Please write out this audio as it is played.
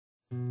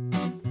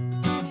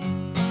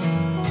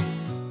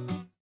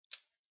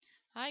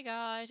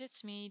Hi guys,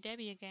 it's me,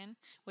 Debbie again,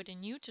 with a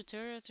new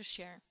tutorial to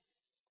share.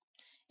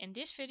 In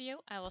this video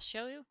I will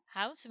show you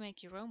how to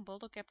make your own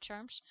bottle cap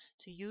charms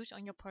to use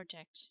on your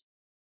projects.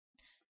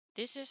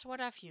 This is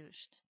what I've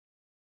used.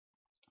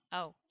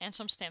 Oh, and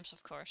some stamps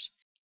of course.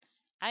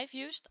 I've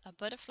used a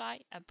butterfly,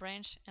 a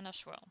branch and a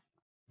swirl.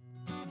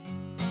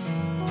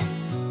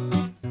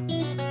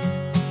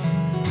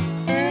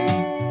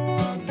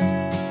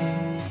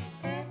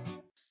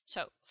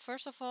 So,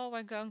 first of all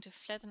we're going to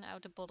flatten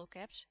out the bottle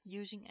caps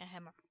using a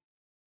hammer.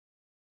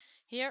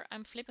 Here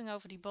I'm flipping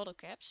over the bottle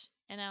caps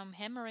and I'm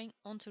hammering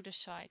onto the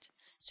side,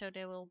 so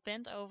they will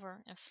bend over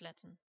and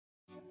flatten.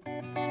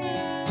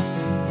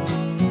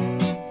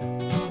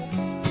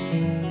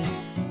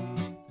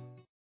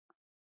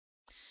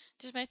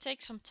 This may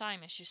take some time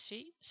as you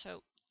see,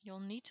 so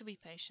you'll need to be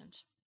patient.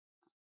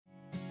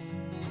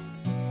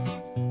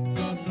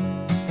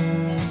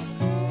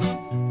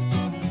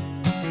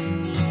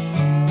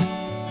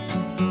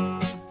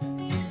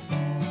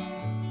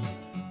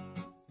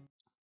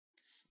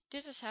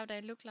 This is how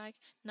they look like,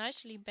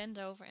 nicely bent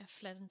over and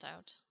flattened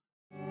out.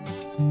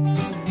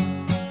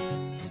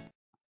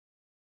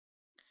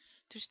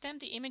 To stamp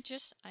the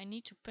images, I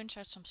need to punch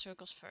out some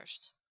circles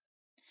first.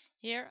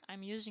 Here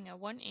I'm using a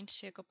 1-inch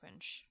circle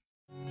punch.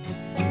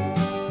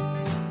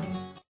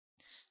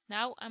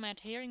 Now I'm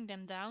adhering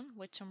them down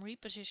with some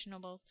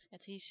repositionable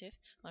adhesive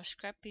on a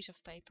scrap piece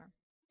of paper.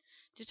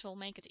 This will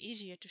make it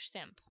easier to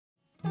stamp.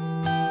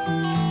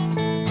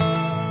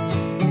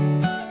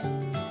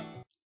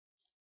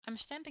 I'm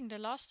stamping the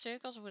last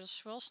circles with a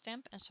swirl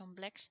stamp and some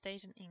black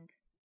Stazen ink.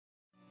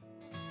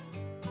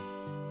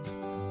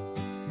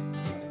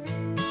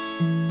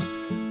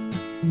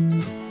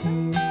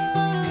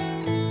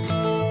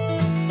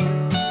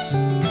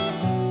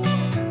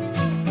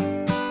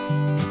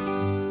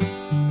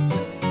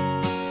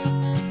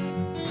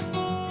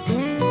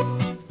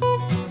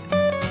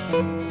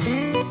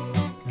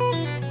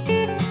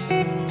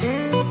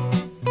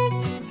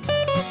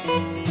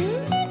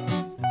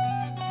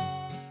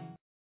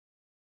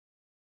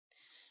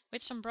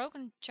 With some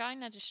broken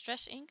china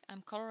distress ink,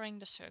 I'm coloring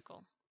the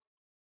circle.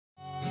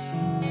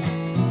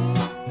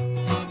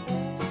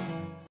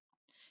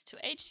 To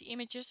age the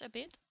images a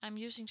bit, I'm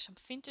using some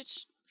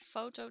vintage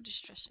photo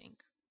distress ink.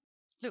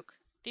 Look,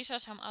 these are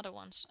some other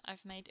ones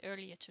I've made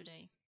earlier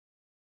today.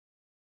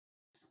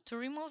 To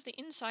remove the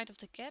inside of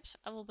the caps,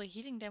 I will be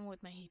heating them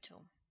with my heat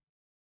tool.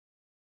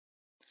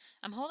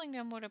 I'm holding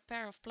them with a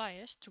pair of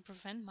pliers to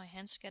prevent my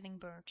hands getting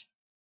burnt.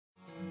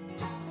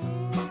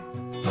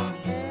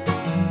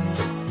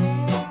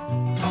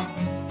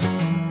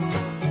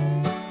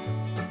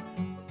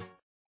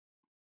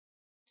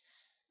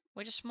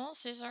 With a small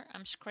scissor,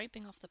 I'm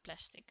scraping off the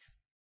plastic.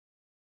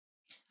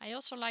 I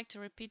also like to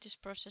repeat this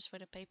process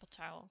with a paper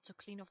towel to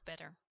clean off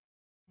better.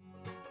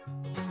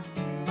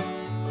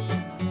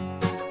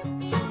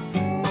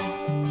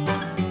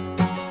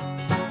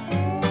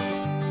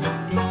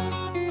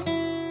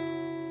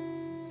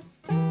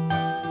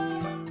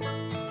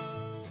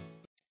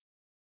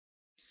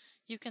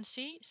 You can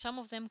see some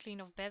of them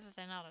clean off better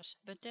than others,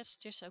 but that's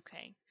just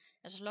okay,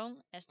 as long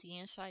as the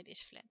inside is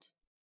flat.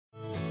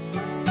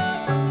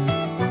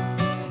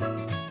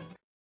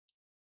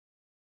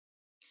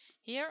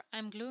 Here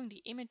I'm gluing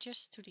the images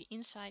to the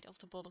inside of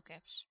the bottle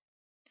caps.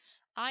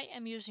 I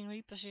am using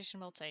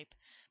repositionable tape,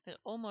 but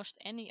almost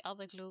any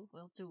other glue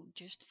will do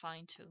just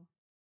fine too.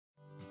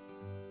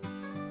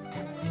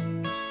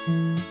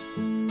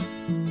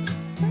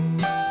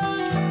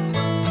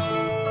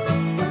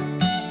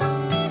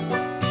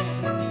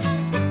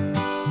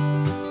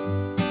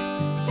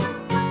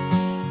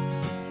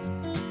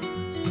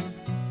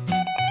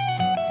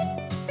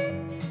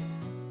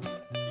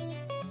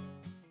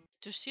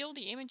 To seal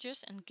the images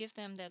and give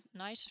them that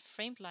nice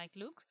framed-like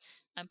look,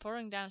 I'm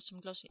pouring down some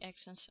glossy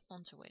accents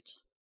onto it.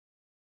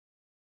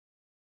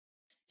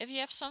 If you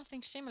have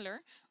something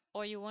similar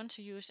or you want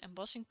to use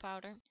embossing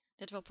powder,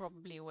 that will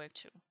probably work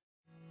too.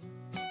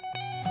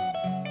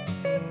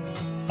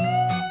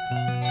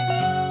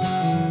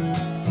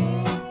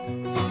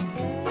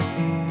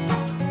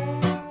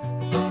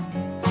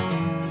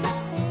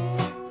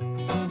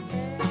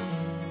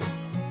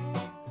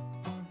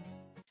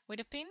 With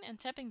a pin and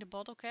tapping the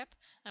bottle cap,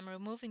 I'm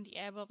removing the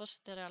air bubbles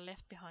that are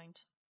left behind.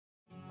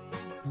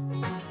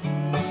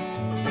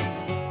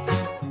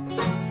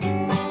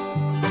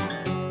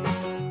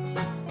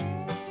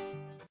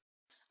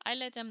 I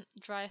let them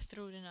dry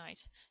through the night,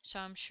 so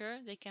I'm sure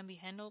they can be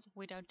handled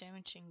without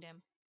damaging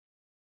them.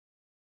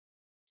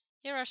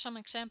 Here are some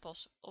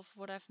examples of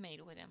what I've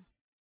made with them.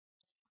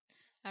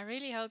 I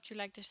really hope you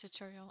like this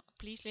tutorial.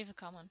 Please leave a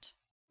comment.